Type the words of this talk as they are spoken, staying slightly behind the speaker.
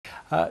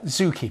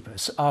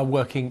Zookeepers are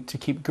working to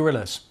keep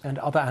gorillas and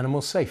other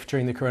animals safe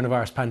during the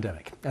coronavirus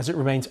pandemic, as it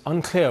remains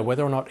unclear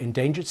whether or not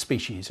endangered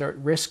species are at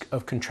risk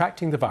of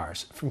contracting the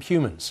virus from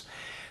humans.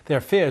 There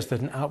are fears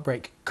that an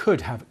outbreak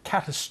could have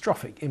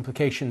catastrophic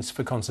implications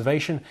for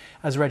conservation,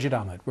 as Regid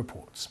Ahmed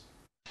reports.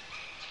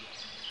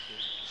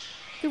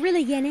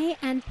 Gorilla Yene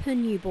and her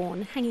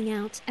newborn hanging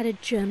out at a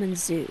German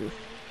zoo.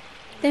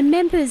 They're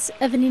members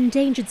of an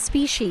endangered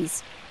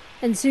species,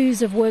 and zoos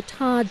have worked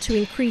hard to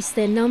increase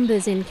their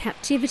numbers in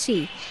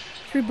captivity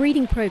through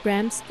breeding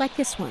programs like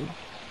this one.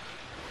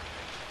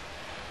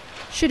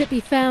 Should it be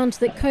found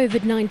that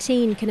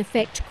Covid-19 can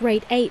affect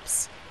great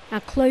apes,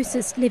 our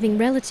closest living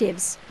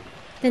relatives,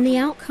 then the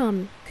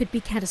outcome could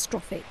be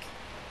catastrophic.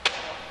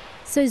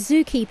 So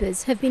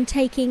zookeepers have been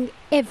taking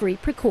every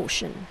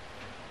precaution.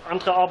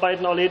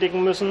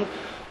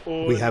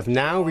 We have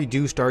now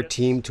reduced our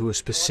team to a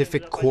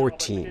specific core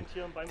team.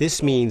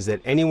 This means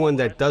that anyone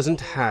that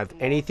doesn't have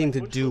anything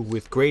to do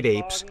with great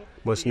apes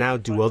must now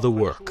do other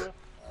work.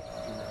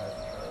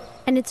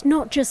 And it's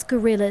not just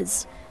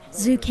gorillas.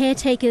 Zoo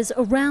caretakers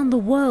around the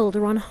world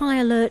are on high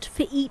alert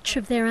for each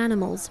of their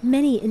animals,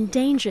 many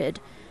endangered,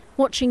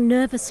 watching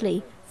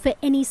nervously for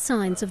any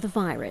signs of the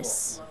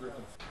virus.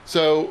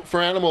 So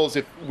for animals,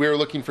 if we're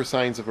looking for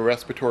signs of a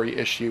respiratory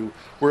issue,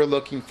 we're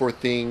looking for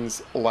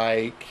things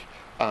like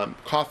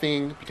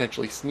coughing,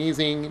 potentially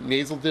sneezing,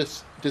 nasal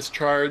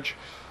discharge.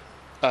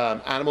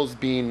 Animals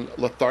being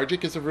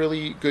lethargic is a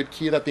really good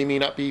key that they may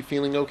not be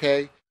feeling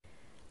okay.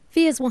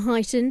 Fears were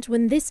heightened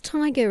when this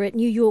tiger at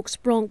New York's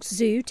Bronx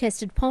Zoo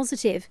tested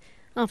positive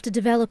after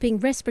developing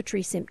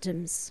respiratory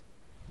symptoms.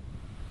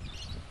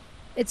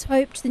 It's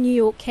hoped the New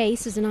York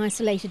case is an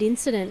isolated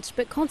incident,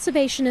 but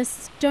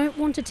conservationists don't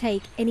want to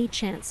take any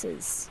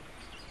chances.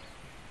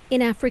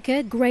 In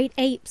Africa, great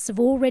apes have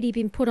already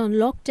been put on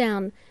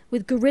lockdown,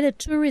 with gorilla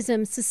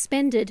tourism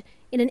suspended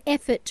in an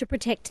effort to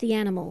protect the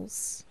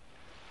animals.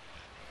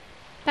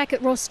 Back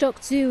at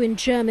Rostock Zoo in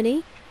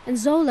Germany, and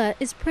Zola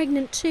is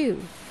pregnant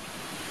too.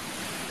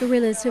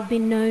 Gorillas have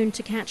been known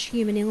to catch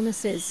human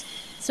illnesses,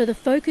 so the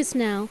focus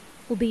now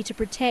will be to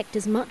protect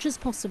as much as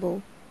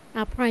possible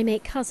our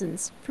primate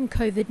cousins from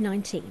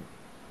Covid-19.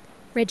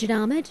 Regid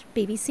Ahmed,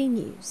 BBC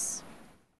News.